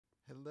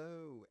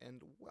Hello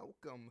and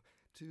welcome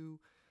to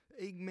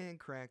Eggman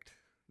Cracked,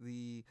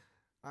 the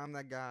I'm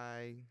that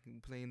guy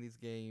playing these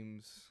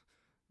games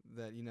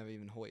that you never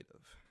even heard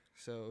of.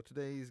 So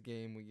today's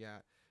game we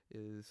got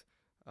is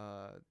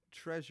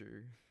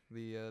Treasure,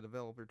 the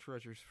developer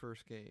Treasure's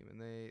first game,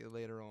 and they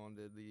later on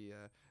did the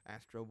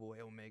Astro Boy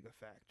Omega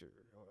Factor,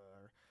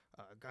 or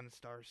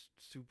Gunstar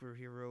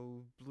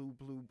Superhero Blue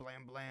Blue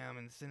Blam Blam,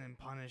 and Sin and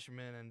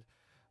Punishment, and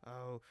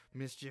oh,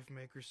 Mischief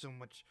Maker so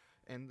much.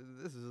 And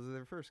this is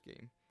their first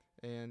game.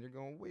 And you're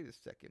going, wait a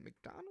second,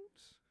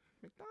 McDonald's?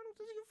 McDonald's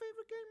is your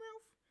favorite game,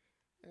 Ralph?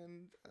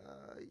 And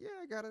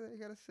yeah, I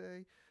gotta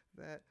say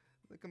that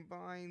the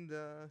combined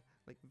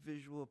like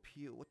visual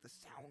appeal with the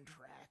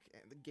soundtrack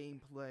and the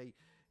gameplay,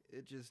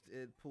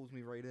 it pulls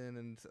me right in,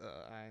 and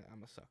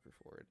I'm a sucker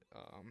for it.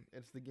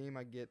 It's the game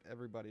I get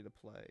everybody to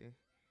play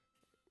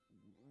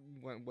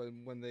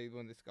when they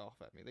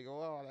scoff at me. They go,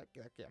 oh, that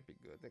can't be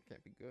good. That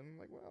can't be good. I'm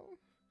like, well,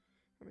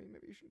 I mean,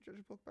 maybe you shouldn't judge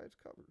a book by its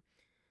cover.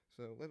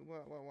 So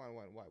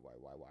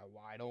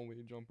why don't we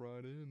jump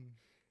right in?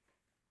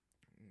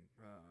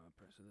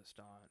 Press the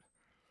start.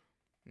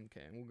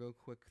 Okay, and we'll go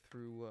quick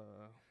through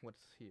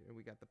what's here.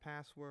 We got the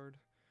password,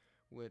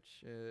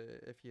 which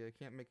if you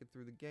can't make it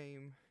through the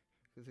game,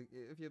 because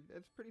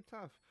it's pretty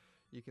tough.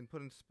 You can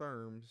put in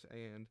sperms,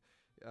 and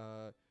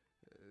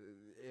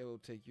it'll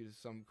take you to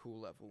some cool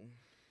level.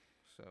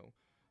 So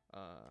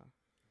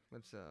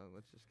let's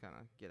just kind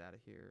of get out of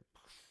here.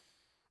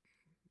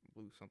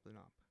 Blew something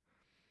up.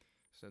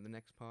 So the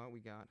next part we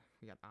got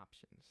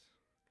options.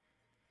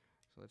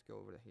 So let's go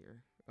over to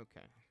here.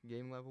 Okay,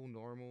 game level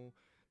normal.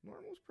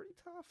 Normal's pretty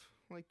tough.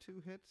 Like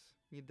 2 hits,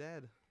 you're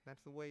dead.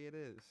 That's the way it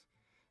is.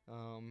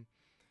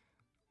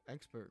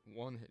 Expert,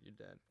 1 hit, you're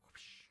dead.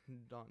 Whoosh,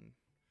 done.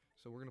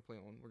 So we're gonna play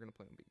on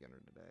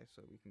beginner today,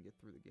 so we can get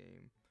through the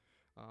game.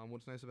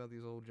 What's nice about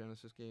these old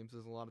Genesis games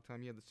is a lot of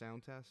time you have the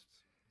sound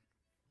tests,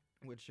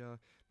 which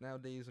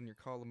nowadays on your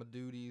Call of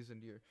Duties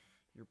and your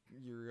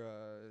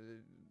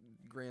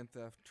Grand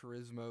Theft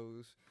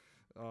Turismos,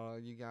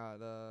 you got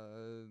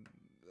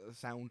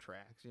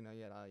soundtracks. You know,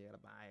 you gotta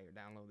buy or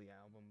download the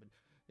album, but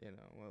you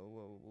know,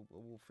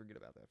 we'll forget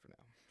about that for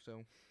now.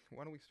 So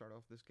why don't we start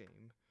off this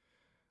game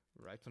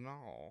right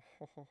now?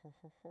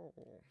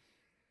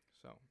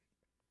 So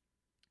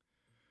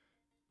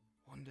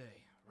one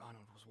day,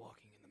 Ronald was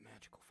walking in the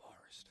magical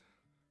forest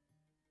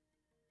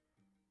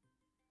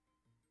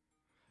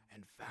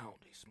and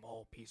found a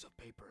small piece of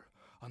paper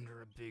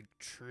under a big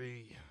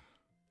tree.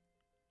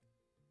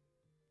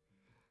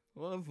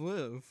 What's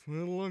this?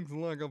 It looks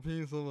like a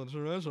piece of a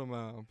treasure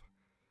map.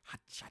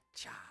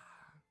 Ha-cha-cha.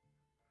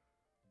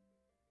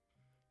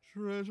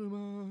 Treasure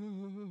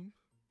map.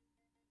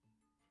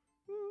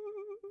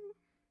 Woo.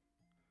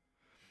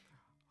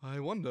 I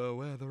wonder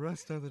where the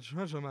rest of the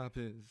treasure map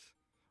is.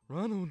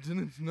 Ronald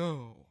didn't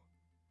know.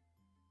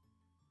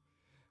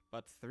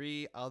 But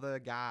 3 other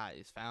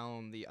guys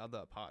found the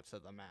other parts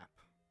of the map.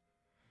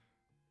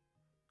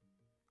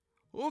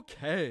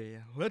 Okay,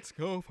 let's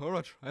go for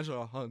a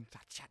treasure hunt.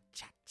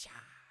 Cha-cha-cha.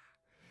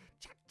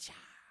 Cha-cha.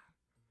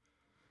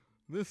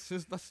 This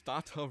is the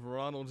start of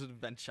Ronald's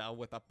adventure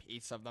with a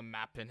piece of the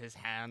map in his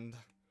hand.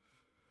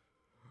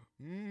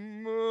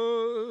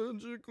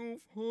 Magical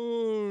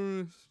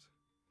forest.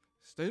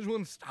 Stage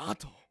 1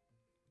 start.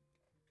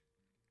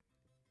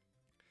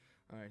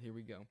 Alright, here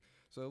we go.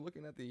 So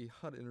looking at the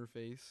HUD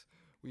interface,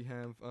 we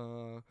have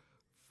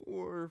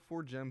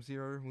four gems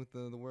here with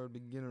the word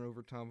beginner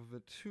over top of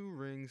it, 2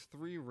 rings,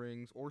 3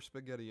 rings, or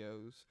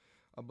SpaghettiOs,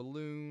 a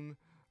balloon,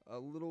 a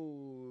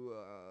little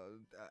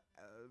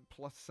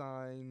plus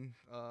sign,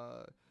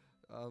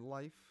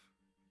 life,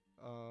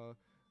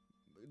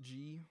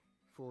 G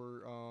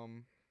for,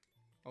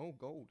 oh,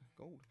 gold,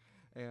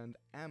 and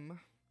M,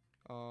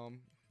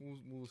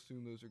 we'll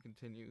assume those are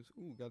continues.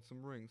 Ooh, got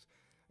some rings.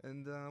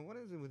 And what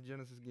is it with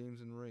Genesis games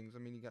and rings? I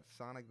mean, you got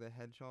Sonic the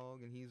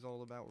Hedgehog, and he's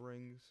all about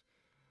rings.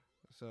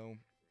 So,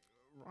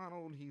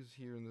 Ronald, he's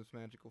here in this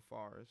magical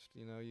forest.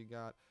 You know, you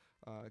got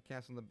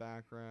cats in the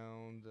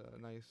background,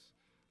 nice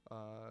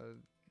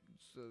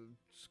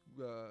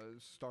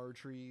star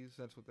trees,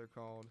 that's what they're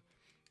called.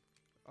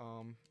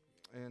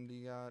 And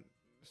you got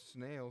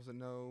snails that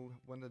know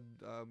when the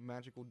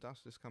magical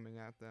dust is coming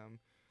at them.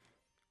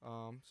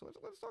 So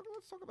let's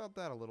talk about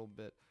that a little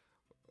bit.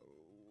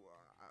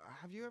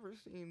 Have you ever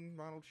seen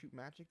Ronald shoot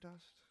magic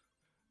dust?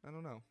 I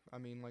don't know. I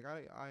mean, like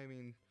I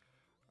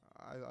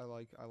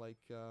like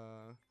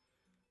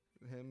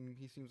him.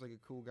 He seems like a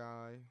cool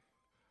guy.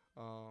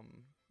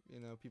 You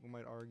know, people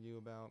might argue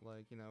about,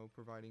 like, you know,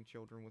 providing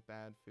children with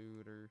bad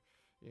food, or,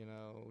 you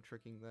know,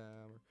 tricking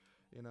them, or,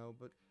 you know,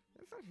 but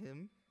that's not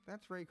him.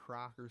 That's Ray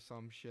Kroc or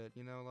some shit.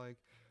 You know, like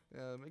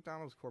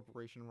McDonald's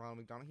Corporation, Ronald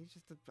McDonald. He's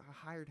just a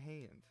hired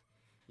hand.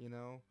 You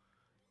know.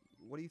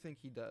 What do you think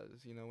he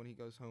does? You know, when he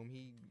goes home,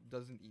 he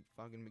doesn't eat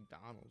fucking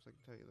McDonald's, I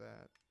can tell you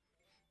that.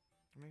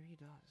 Or maybe he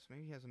does.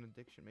 Maybe he has an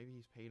addiction. Maybe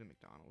he's paid at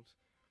McDonald's.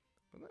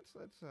 But let's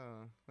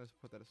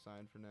put that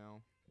aside for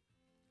now.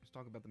 Let's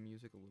talk about the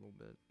music a little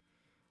bit.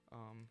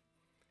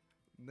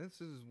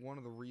 This is one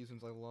of the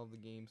reasons I love the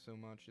game so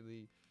much.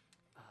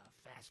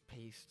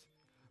 fast-paced.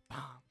 Bam,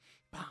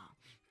 bam,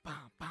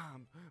 bam,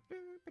 bam.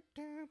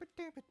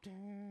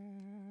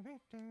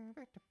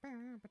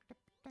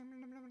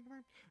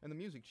 And the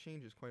music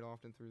changes quite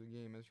often through the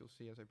game, as you'll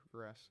see as I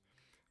progress.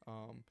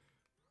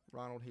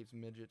 Ronald hates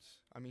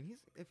midgets. I mean,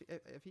 he's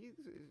if he's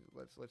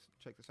let's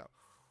check this out.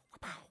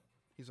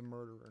 He's a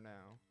murderer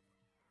now.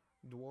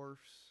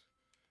 Dwarfs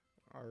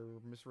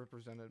are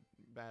misrepresented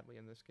badly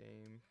in this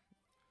game.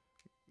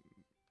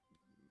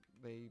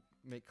 They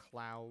make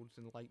clouds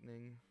and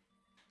lightning.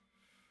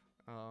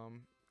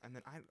 And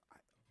then I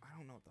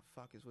don't know what the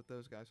fuck is with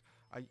those guys.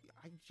 I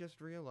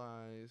just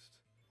realized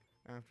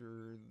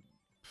after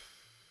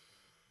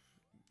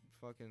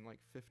fucking like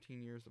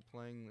 15 years of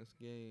playing this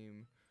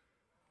game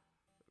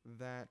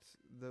that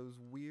those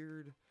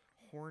weird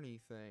horny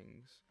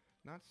things,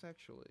 not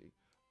sexually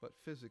but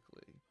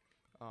physically,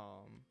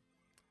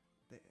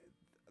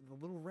 the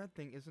little red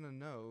thing isn't a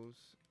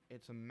nose,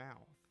 it's a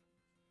mouth.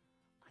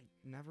 I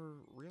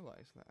never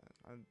realized that.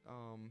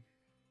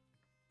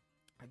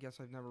 I guess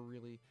I've never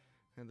really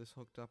had this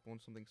hooked up on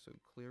something so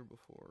clear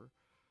before.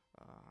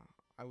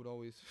 I would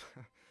always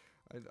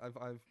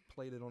I've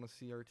played it on a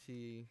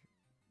CRT.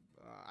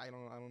 I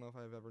don't know if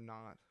I've ever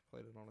not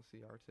played it on a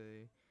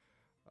CRT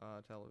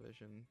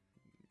television,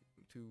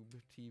 tube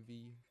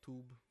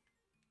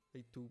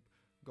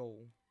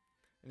goal.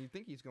 And you'd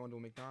think he's going to a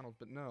McDonald's,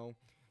 but no,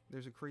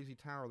 there's a crazy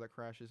tower that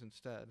crashes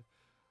instead.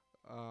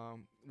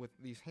 With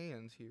these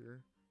hands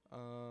here,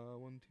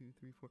 1, 2,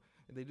 3, 4.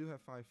 They do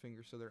have 5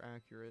 fingers, so they're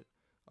accurate.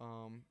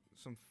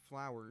 Some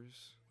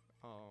flowers,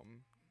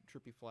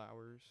 trippy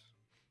flowers.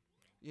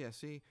 Yeah,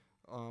 see,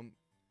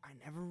 I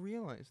never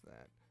realized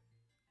that.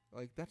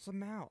 Like, that's a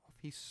mouth.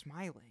 He's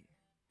smiling.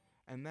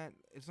 And that,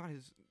 it's not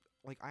his,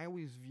 like, I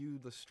always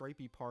viewed the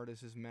stripy part as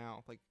his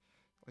mouth. Like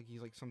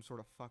he's like some sort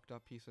of fucked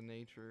up piece of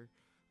nature.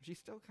 Which he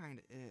still kind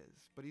of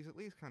is. But he's at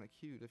least kind of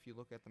cute if you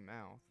look at the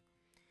mouth.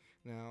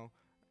 Now,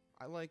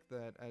 I like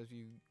that as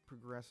you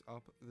progress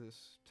up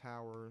this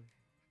tower,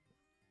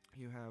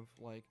 you have,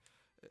 like,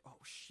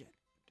 oh shit,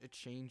 it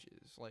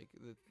changes. Like,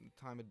 the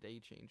time of day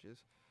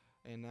changes.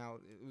 And now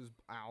it was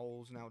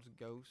owls, now it's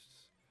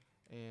ghosts.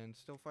 And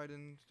still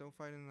fighting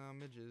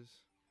midges,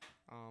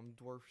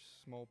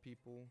 dwarfs, small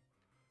people,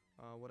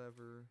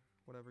 whatever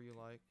you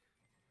like.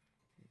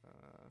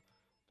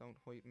 Don't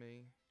hoit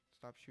me.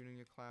 Stop shooting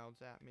your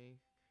clouds at me.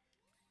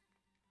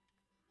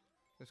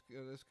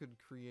 This could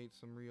create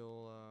some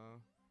real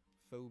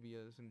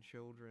phobias in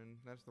children.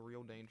 That's the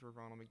real danger of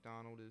Ronald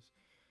McDonald, is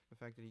the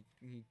fact that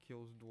he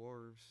kills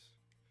dwarves.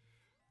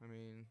 I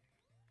mean,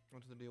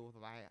 what's the deal with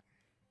that?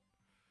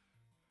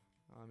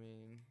 I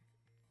mean,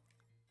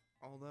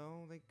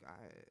 although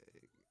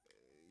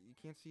you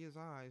can't see his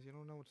eyes, you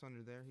don't know what's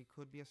under there. He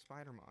could be a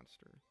spider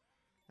monster,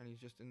 and he's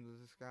just in the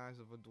disguise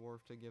of a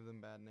dwarf to give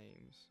them bad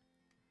names.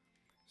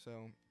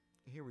 So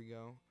here we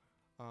go.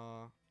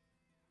 I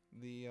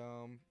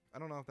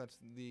don't know if that's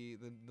the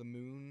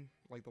moon,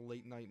 like the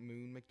late night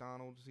moon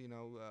McDonald's. You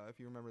know, if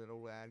you remember that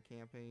old ad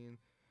campaign,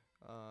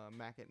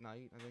 Mac at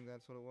Night. I think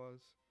that's what it was.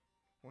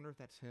 I wonder if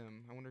that's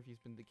him. I wonder if he's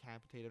been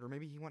decapitated, or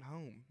maybe he went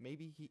home.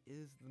 Maybe he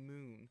is the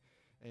moon,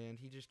 and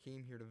he just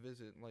came here to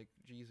visit, like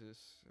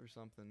Jesus or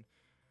something.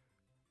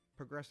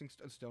 Progressing,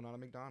 still not a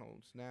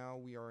McDonald's. Now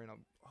we are in a,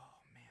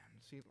 oh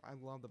man, see, I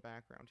love the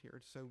background here.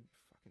 It's so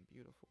fucking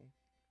beautiful.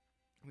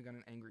 We got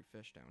an angry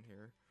fish down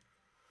here.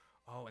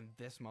 Oh, and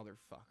this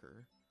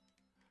motherfucker.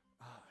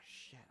 Oh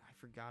shit, I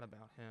forgot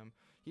about him.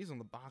 He's on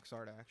the box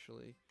art,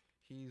 actually.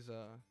 He's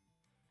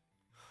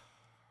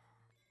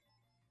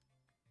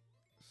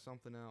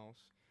something else.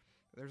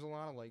 There's a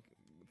lot of, like,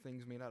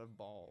 things made out of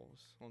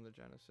balls on the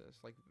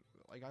Genesis. Like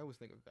I always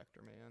think of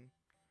Vector Man.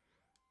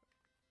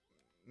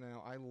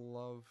 Now, I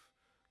love,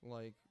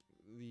 like,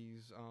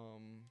 these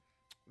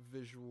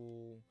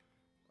visual,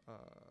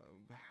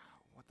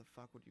 what the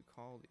fuck would you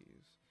call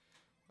these?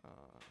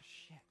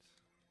 Shit.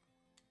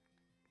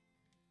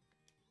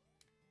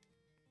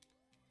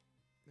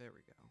 There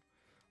we go.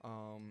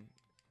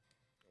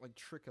 Like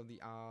Trick of the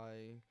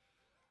Eye.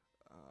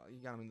 You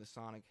got him in the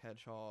Sonic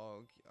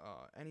Hedgehog.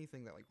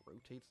 Anything that, like,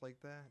 rotates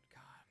like that.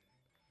 God,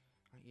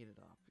 I eat it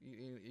up.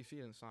 You see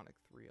it in Sonic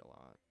 3 a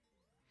lot.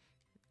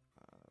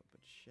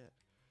 But shit.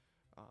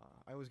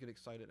 I always get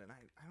excited, and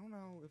I don't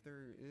know if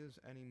there is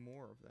any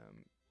more of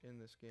them in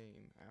this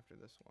game after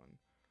this one.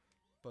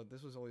 But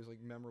this was always,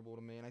 like, memorable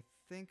to me, and I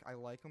think I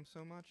like them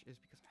so much is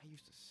because I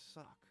used to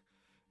suck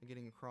at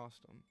getting across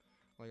them.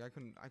 Like, I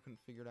couldn't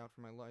figure it out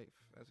for my life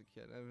as a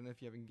kid. Even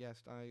if you haven't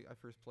guessed, I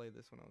first played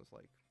this when I was,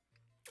 like,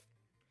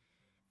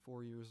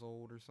 4 years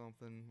old or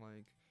something.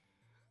 Like,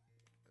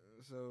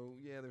 so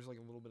yeah, there's, like,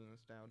 a little bit of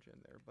nostalgia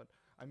in there, but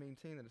I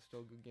maintain that it's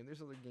still a good game.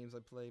 There's other games I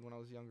played when I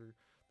was younger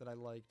that I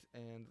liked,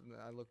 and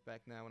I look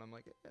back now and I'm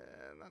like,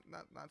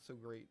 not so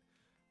great.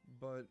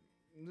 But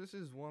this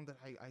is one that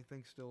I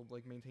think still,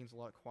 like, maintains a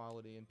lot of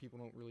quality, and people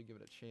don't really give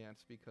it a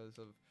chance because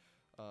of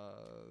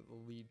the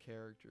lead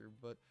character.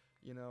 But,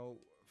 you know,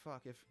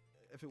 fuck, if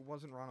it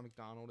wasn't Ronald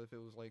McDonald, if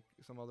it was, like,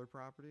 some other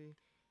property,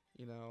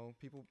 you know,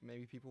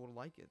 maybe people would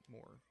like it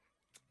more.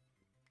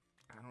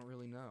 I don't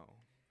really know.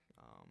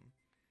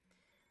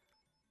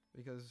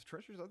 Because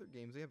Treasure's other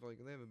games, they have a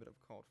bit of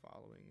a cult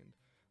following,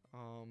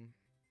 and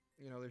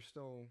there's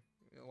still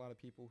a lot of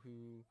people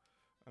who,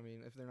 I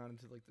mean, if they're not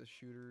into like the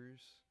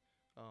shooters,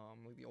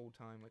 like the old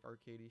time like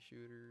arcadey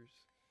shooters,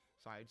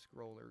 side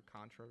scroller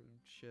Contra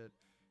shit,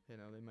 they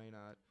may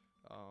not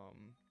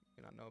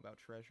know about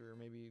Treasure.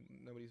 Maybe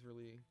nobody's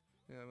really,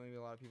 maybe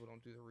a lot of people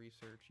don't do the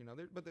research,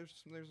 but there's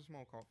a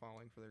small cult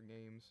following for their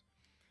games,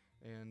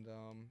 and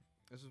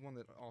this is one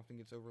that often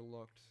gets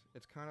overlooked.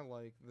 It's kind of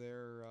like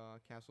their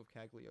Castle of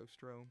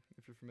Cagliostro,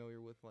 if you're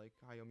familiar with like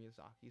Hayao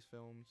Miyazaki's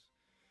films.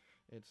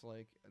 It's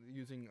like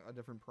using a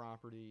different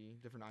property,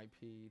 different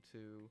IP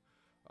to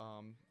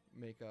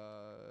make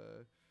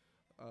a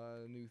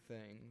new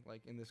thing.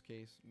 Like in this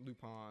case,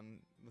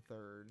 Lupin the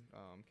Third,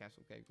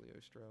 Castle of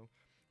Cagliostro,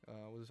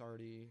 was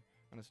already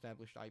an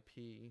established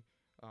IP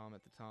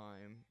at the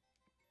time,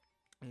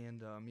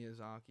 and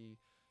Miyazaki,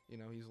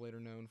 he's later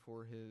known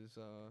for his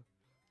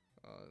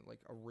like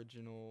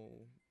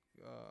original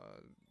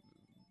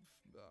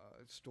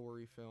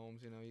story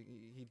films.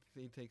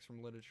 He takes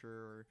from literature,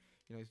 or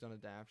he's done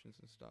adaptions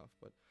and stuff.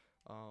 But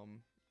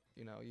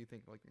you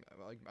think like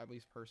at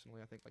least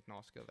personally, I think like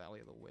Nausicaa,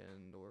 Valley of the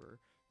Wind, or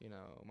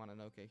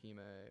Mononoke Hime,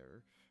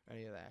 or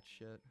any of that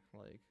shit.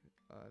 Like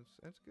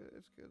it's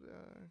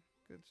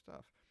good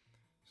stuff.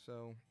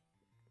 So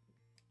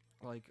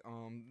like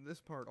this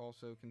part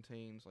also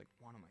contains like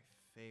one of my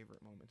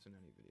favorite moments in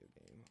any video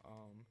game.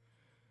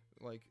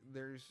 Like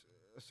there's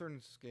a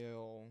certain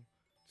scale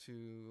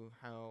to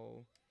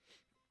how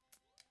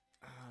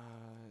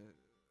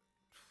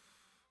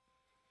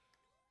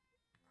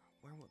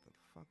what the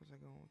fuck was I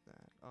going with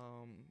that?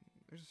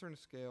 There's a certain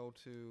scale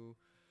to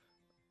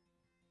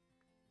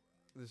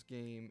this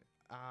game.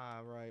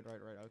 Right.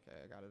 Okay,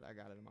 I got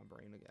it in my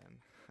brain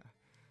again.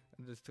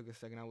 It just took a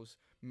second. I was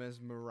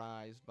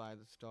mesmerized by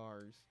the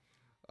stars.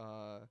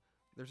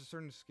 There's a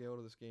certain scale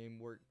to this game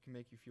where it can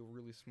make you feel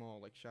really small,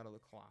 like Shadow of the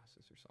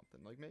Colossus or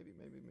something. Like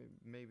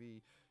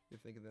maybe you're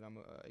thinking that I'm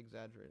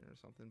exaggerating or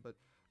something, but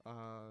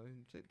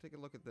take a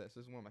look at this.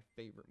 This is one of my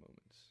favorite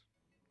moments.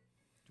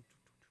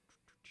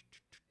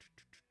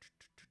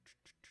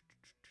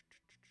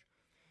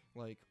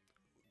 Like,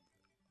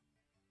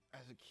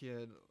 as a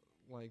kid,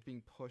 like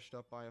being pushed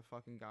up by a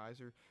fucking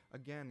geyser.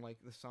 Again, like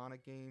the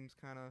Sonic games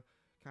kind of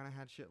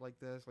had shit like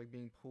this, like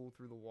being pulled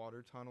through the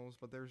water tunnels,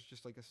 but there's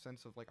just like a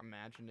sense of like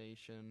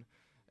imagination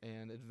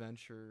and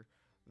adventure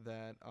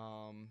that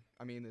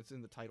I mean, it's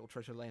in the title,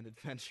 Treasure Land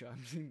Adventure. I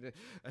mean,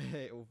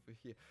 hey, over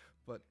here,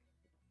 but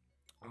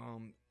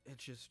it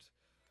just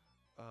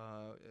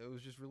it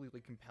was just really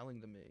like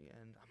compelling to me,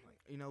 and I'm like,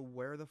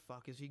 where the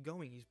fuck is he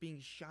going? He's being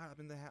shot up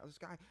in the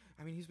sky.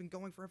 I mean, he's been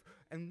going forever,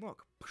 and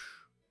look,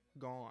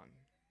 gone.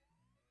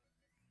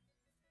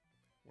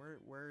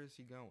 Where is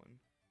he going?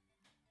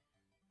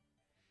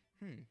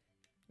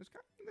 This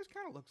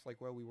kind of looks like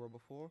where we were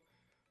before.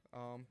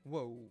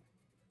 Whoa,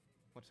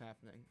 what's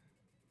happening?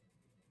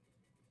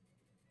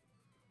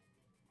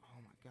 Oh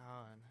my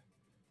god,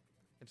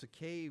 it's a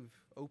cave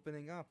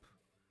opening up.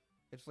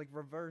 It's like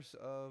reverse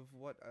of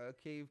what a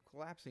cave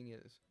collapsing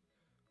is.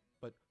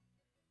 But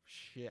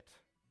shit.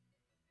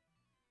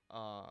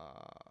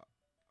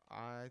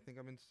 I think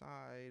I'm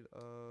inside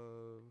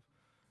of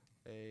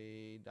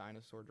a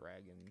dinosaur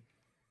dragon.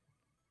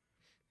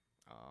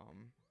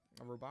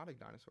 A robotic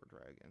dinosaur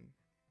dragon.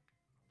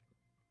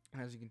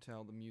 As you can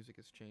tell, the music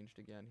has changed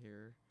again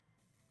here.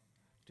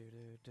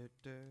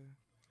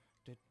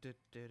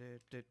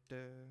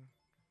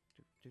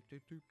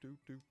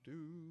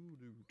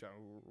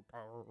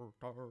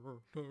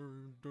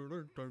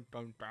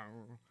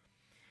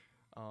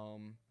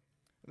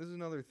 This is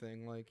another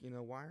thing, like,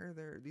 why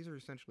are these are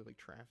essentially like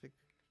traffic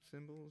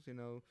symbols,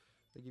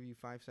 they give you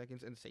 5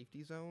 seconds and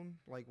safety zone.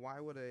 Like, why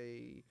would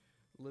a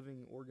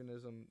living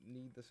organism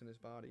need this in his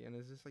body? And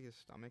is this like his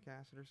stomach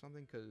acid or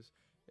something? Because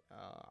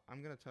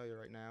I'm gonna tell you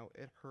right now,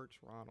 it hurts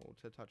Ronald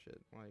to touch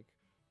it. Like,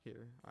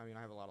 here, I mean,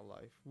 I have a lot of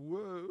life.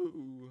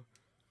 Whoa,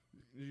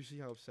 did you see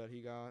how upset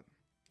he got?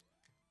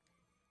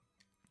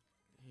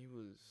 He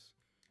was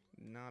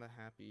not a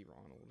happy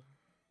Ronald.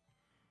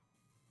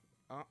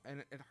 And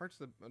it hurts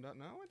the... No, it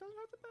doesn't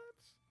hurt the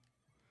bats.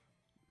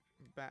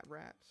 Bat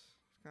rats.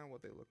 It's kind of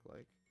what they look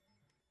like.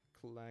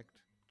 Collect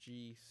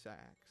G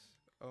sacks.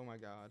 Oh my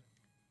god.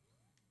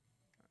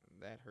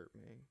 That hurt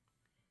me.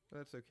 But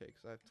that's okay,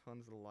 because I have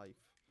tons of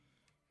life.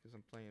 Because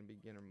I'm playing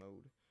beginner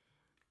mode.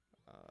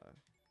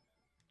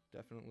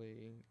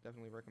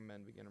 Definitely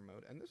recommend beginner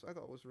mode. And this I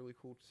thought was really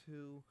cool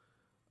too.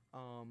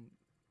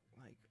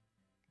 Like,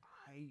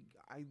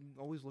 I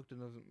always looked at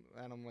them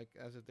like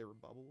as if they were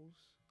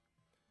bubbles.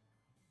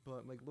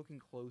 But like looking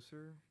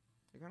closer,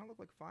 they kind of look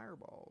like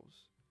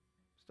fireballs.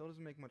 Still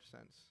doesn't make much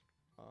sense.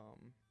 Oh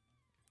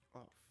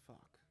fuck.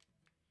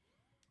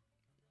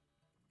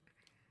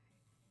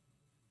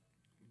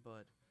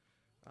 But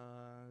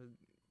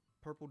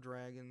purple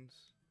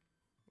dragons,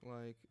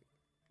 like,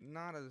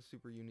 not a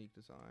super unique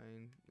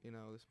design,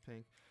 this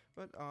pink,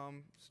 but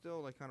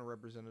still like kind of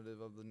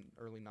representative of the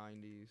early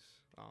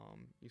 90s.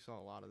 You saw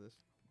a lot of this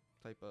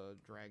type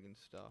of dragon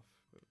stuff.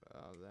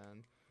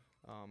 Then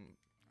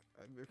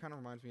it kind of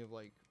reminds me of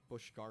like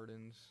Busch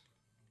Gardens.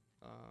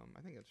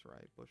 I think that's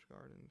right, Busch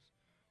Gardens.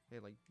 They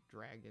had like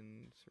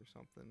dragons or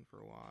something for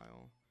a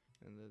while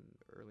in the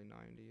early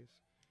 90s.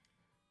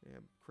 Yeah,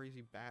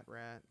 crazy bat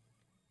rat.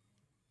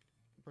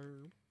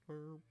 Burr,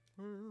 burr,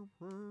 burr,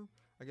 burr.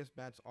 I guess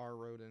bats are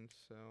rodents,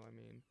 so I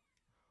mean,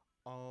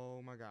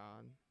 oh my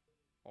god.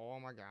 Oh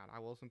my god, I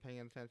wasn't paying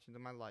attention to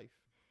my life.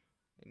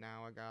 And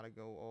now I gotta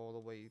go all the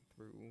way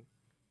through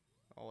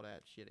all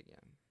that shit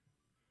again.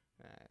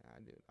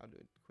 I'll do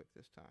it quick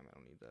this time. I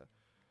don't need to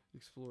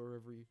explore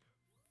every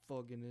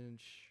fucking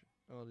inch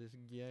of this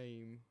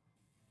game.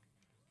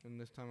 And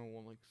this time I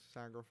won't like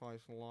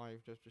sacrifice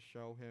life just to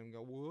show him.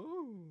 Go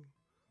whoa,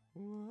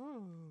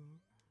 whoa,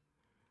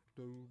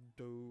 do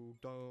do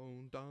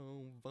do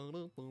do,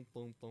 boom boom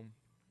boom boom.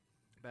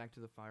 Back to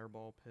the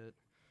fireball pit.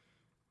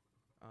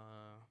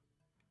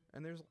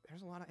 And there's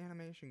a lot of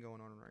animation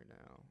going on right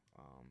now.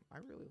 I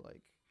really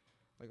like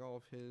all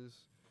of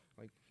his,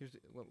 like, here's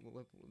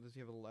does he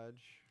have a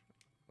ledge?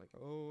 Like,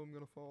 oh, I'm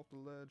gonna fall off the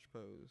ledge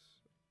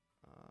pose.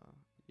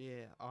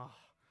 Yeah,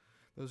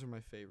 those are my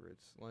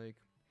favorites. Like,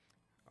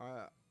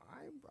 I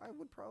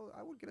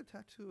would get a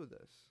tattoo of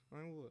this.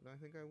 I would. I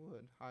think I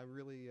would. I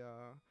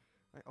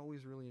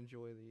always really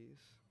enjoy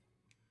these.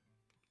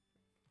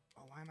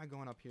 Oh, why am I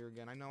going up here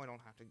again? I know I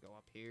don't have to go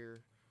up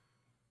here.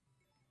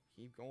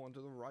 Keep going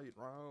to the right,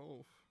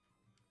 Ralph.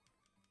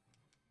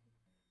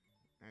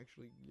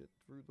 Actually get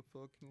through the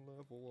fucking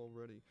level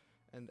already.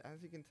 And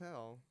as you can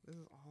tell, this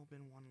has all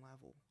been one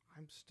level.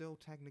 I'm still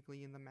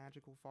technically in the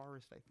magical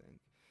forest, I think.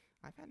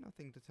 I've had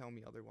nothing to tell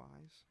me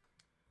otherwise.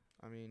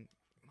 I mean,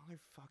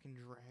 motherfucking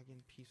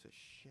dragon piece of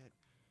shit.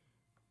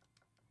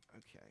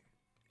 Okay.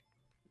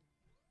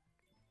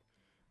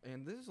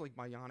 And this is like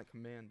Bionic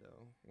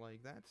Commando.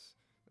 Like, that's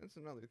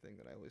another thing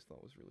that I always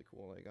thought was really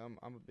cool. Like, I'm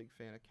a big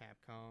fan of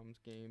Capcom's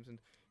games, and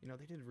you know,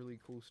 they did really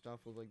cool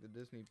stuff with like the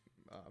Disney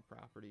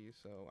properties.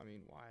 So I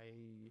mean, why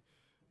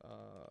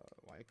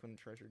couldn't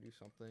Treasure do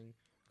something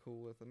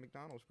cool with the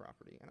McDonald's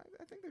property? And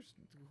I think there's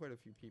quite a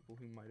few people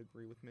who might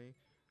agree with me.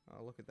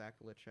 Look at that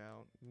glitch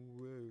out.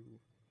 Whoa.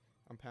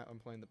 I'm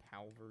playing the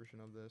PAL version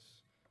of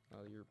this,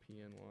 the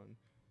European one.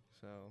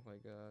 So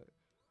like,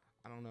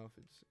 I don't know if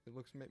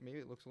maybe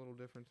it looks a little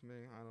different to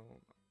me.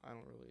 I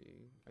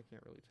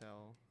can't really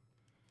tell.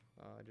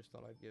 I just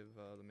thought I'd give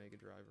the Mega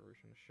Drive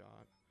version a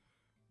shot.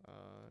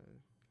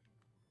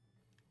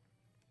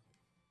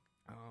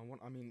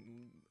 I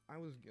mean, I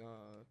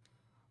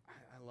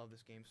love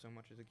this game so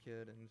much as a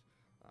kid, and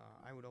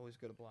I would always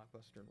go to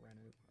Blockbuster and rent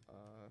it.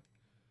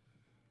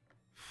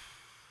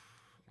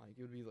 Like,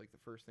 it would be like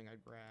the first thing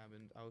I'd grab,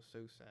 and I was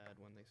so sad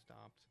when they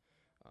stopped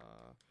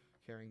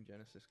carrying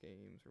Genesis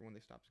games, or when they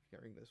stopped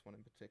carrying this one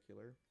in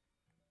particular.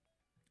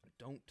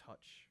 Don't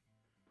touch.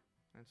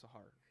 That's a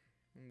heart.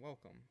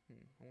 Welcome.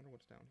 I wonder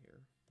what's down here.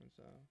 It's,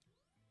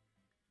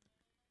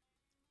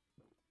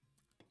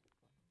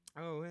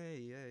 oh,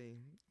 hey,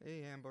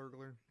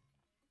 Hamburglar.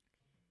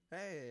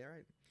 Hey,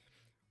 alright.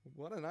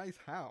 What a nice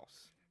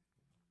house.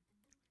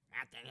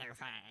 Nothing you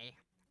say.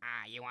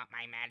 You want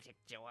my magic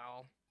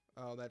jewel?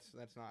 Oh,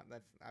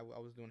 I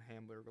was doing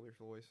Hamburglar's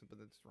voice, but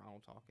that's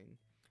Ronald talking.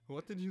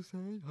 What did you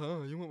say?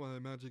 Huh, you want my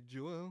magic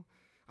jewel?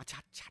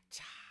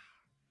 Cha-cha-cha.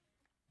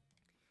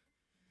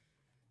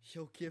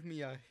 He'll give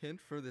me a hint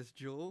for this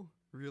jewel?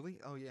 Really?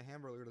 Oh yeah,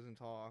 Hamburger doesn't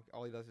talk.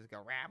 All he does is go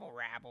rabble,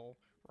 rabble,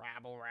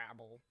 rabble,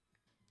 rabble.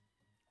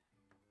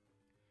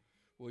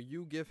 Will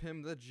you give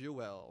him the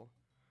jewel?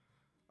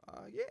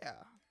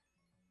 Yeah.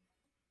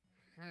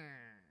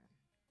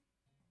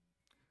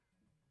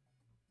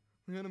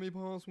 The enemy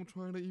boss will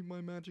try to eat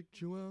my magic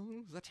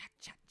jewels.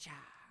 Cha-cha-cha.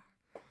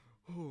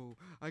 Oh,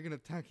 I can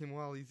attack him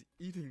while he's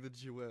eating the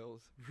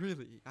jewels.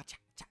 Really?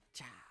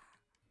 Cha-cha-cha.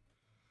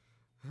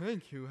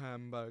 Thank you,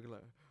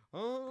 Hamburglar.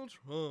 I'll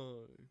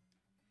try.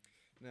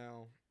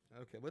 Now,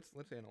 okay,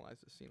 let's analyze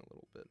this scene a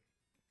little bit.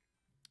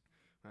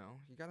 Well,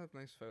 you got a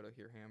nice photo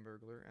here,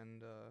 Hamburglar,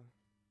 and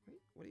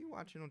what are you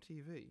watching on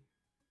TV?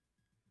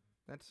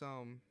 That's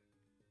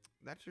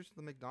just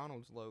the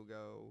McDonald's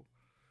logo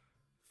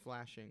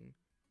flashing.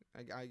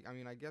 I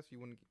mean, I guess you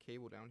wouldn't get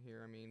cable down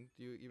here. I mean,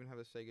 do you even have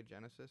a Sega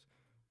Genesis?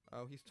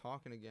 Oh, he's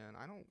talking again.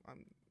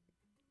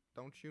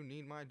 Don't you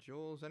need my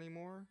jewels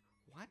anymore?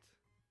 What?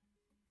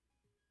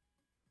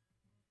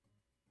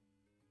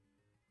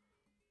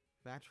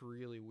 That's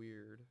really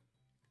weird.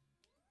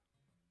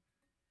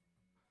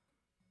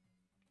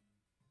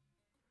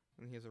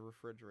 And he has a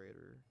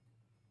refrigerator.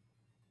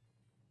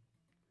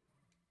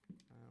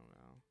 I don't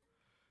know.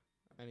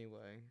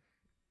 Anyway,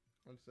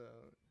 let's go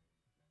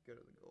to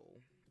the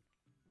goal.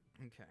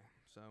 Okay,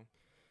 so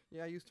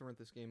yeah, I used to rent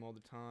this game all the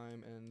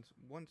time, and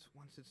once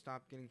it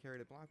stopped getting carried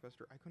at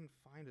Blockbuster, I couldn't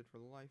find it for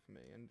the life of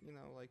me. And you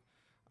know, like,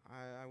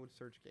 I would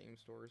search game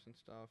stores and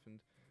stuff, and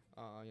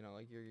you know,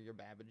 like your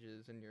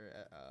Babbage's and your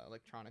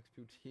electronics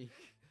boutique,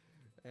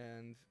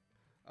 and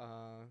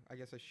I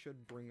guess I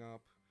should bring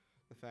up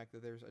the fact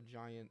that there's a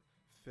giant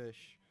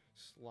fish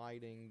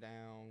sliding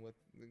down with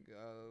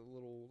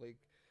little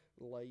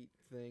light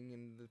thing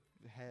in the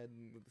head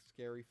that the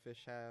scary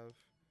fish have.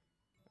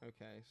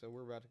 Okay, so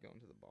we're about to go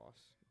into the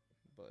boss,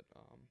 but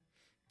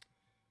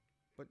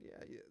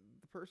yeah,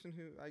 the person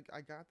who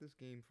I got this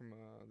game from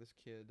this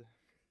kid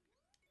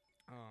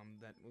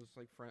that was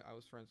like I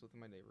was friends with in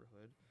my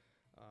neighborhood.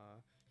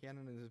 He had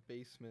it in his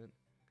basement,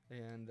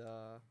 and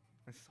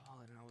I saw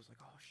it and I was like,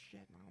 oh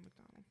shit, Ronald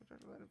McDonald,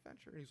 that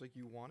adventure. And he's like,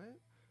 you want it?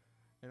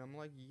 And I'm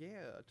like,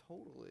 yeah,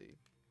 totally.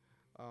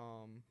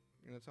 And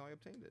that's how I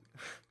obtained it.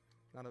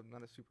 not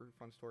a super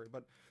fun story,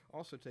 but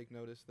also take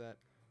notice that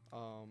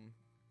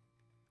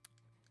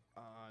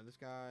this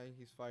guy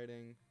he's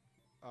fighting,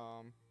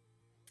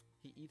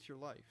 he eats your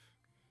life.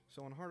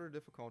 So on harder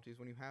difficulties,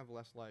 when you have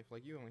less life,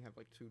 like you only have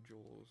like 2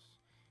 jewels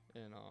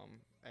in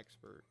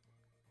expert,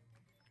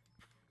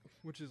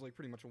 which is like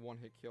pretty much a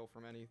one-hit kill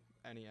from any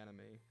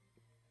enemy.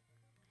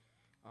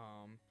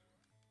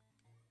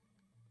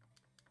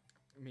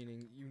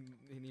 Meaning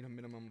you need a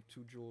minimum of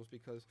 2 jewels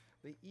because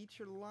they eat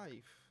your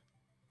life.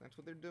 That's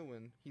what they're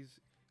doing. He's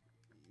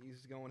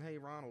going, hey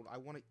Ronald, I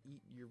want to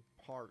eat your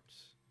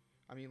parts.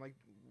 I mean, like,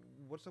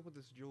 what's up with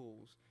this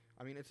jewels?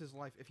 I mean, it's his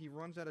life. If he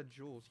runs out of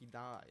jewels, he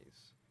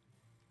dies.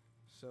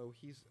 So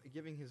he's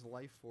giving his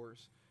life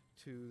force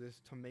to this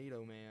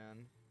tomato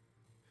man,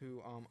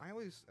 who I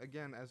always,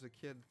 again, as a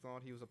kid,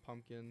 thought he was a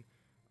pumpkin,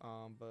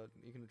 but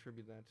you can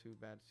attribute that to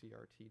bad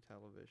CRT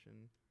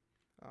television.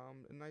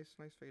 A nice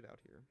fade out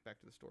here. Back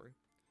to the story.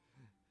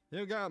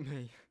 You got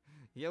me.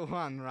 You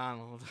won,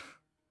 Ronald.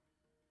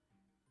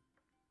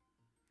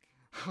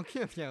 I'll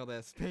give you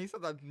this piece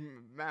of the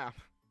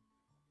map.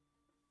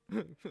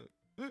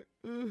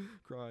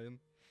 Crying.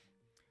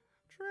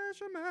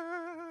 Treasure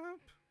map.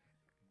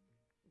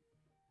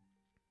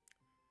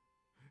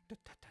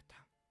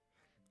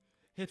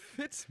 It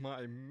fits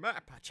my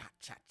map.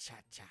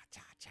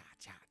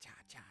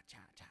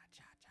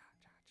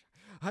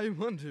 I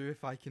wonder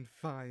if I can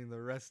find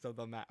the rest of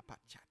the map.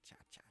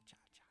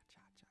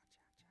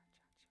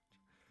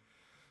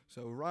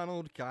 So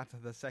Ronald got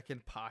the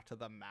second part of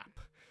the map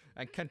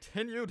and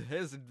continued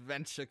his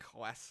adventure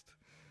quest.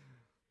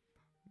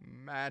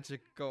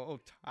 Magical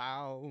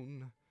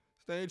Town.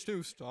 Stage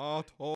 2 start.